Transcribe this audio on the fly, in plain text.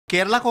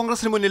കേരള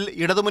കോൺഗ്രസിന് മുന്നിൽ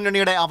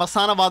ഇടതുമുന്നണിയുടെ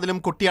അവസാന വാതിലും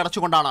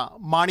കൊട്ടിയടച്ചുകൊണ്ടാണ്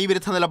മാണി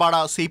വിരുദ്ധ നിലപാട്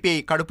CPI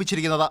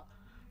കടുപ്പിച്ചിരിക്കുന്നത്.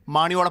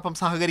 മാണിയോടൊപ്പം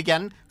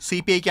സഹകരിക്കാൻ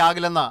CPIക്ക്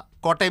ആകില്ലെന്ന്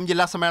കോട്ടയം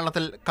ജില്ലാ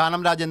സമ്മേളനത്തിൽ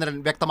കാനം രാജേന്ദ്രൻ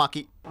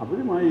വ്യക്തമാക്കി.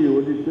 അവരുമായി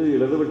യോജിച്ച്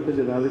ഇടതുപക്ഷ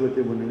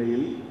ജനാധിപത്യ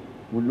മുന്നണിയിൽ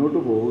മുന്നോട്ട്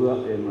പോവുക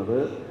എന്നത്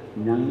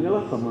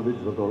ഞങ്ങളെ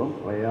സംബന്ധിച്ചിടത്തോളം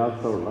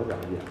പ്രയാസമുള്ള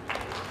കാര്യമാണ്.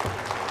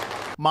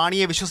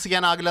 മാണിയെ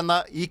വിശ്വസിക്കാനാകില്ലെന്ന്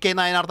EK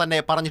നായനാർ തന്നെ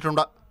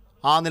പറഞ്ഞിട്ടുണ്ട്.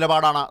 ആ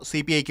നിലപാടാണ്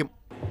CPIക്കും.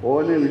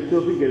 ഓനെ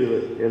വിശ്വസിക്കരുത്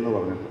എന്ന്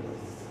പറഞ്ഞിട്ടുണ്ട്.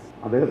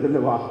 അദ്ദേഹത്തിൻ്റെ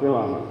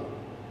വാക്കുകളാണ്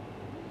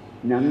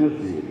ഞങ്ങൾ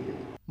സ്വീകരിക്കുന്നത്.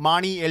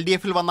 മാണി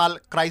LDFൽ വന്നാൽ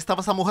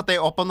ക്രൈസ്തവ സമൂഹത്തെ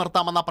ഒപ്പം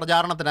നിർത്താമെന്ന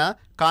പ്രചാരണത്തിന്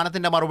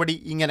കാനത്തിന്റെ മറുപടി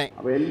ഇങ്ങനെ.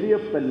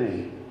 LDF തന്നെ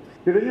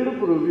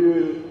തിരഞ്ഞെടുപ്പ്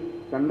റിവ്യൂവിൽ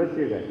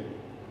കണ്ടെത്തിയ കാര്യം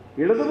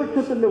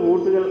ഇടതുപക്ഷത്തിൻ്റെ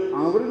വോട്ടുകൾ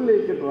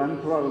അവരിലേക്ക്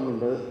ട്രാൻസ്ഫർ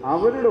ആകുന്നുണ്ട്,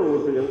 അവരുടെ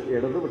വോട്ടുകൾ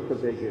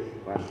ഇടതുപക്ഷത്തേക്ക്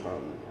ട്രാൻസ്ഫർ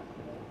ആകുന്നില്ല.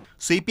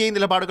 CPI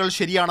നിലപാടുകൾ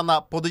ശരിയാണെന്ന്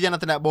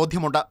പൊതുജനത്തിന്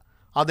ബോധ്യമുണ്ട്.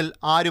 അതിൽ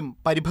ആരും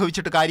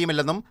പരിഭവിച്ചിട്ട്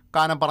കാര്യമില്ലെന്നും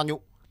കാനം പറഞ്ഞു.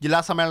 ജില്ലാ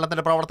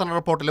സമ്മേളനത്തിന്റെ പ്രവർത്തന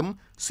റിപ്പോർട്ടിലും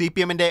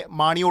CPMന്റെ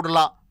മാണിയോടുള്ള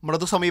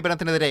മൃദു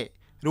സമീപനത്തിനെതിരെ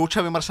രൂക്ഷ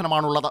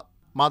വിമർശനമാണുള്ളത്.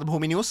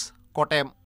 മാതൃഭൂമി ന്യൂസ്, കോട്ടയം.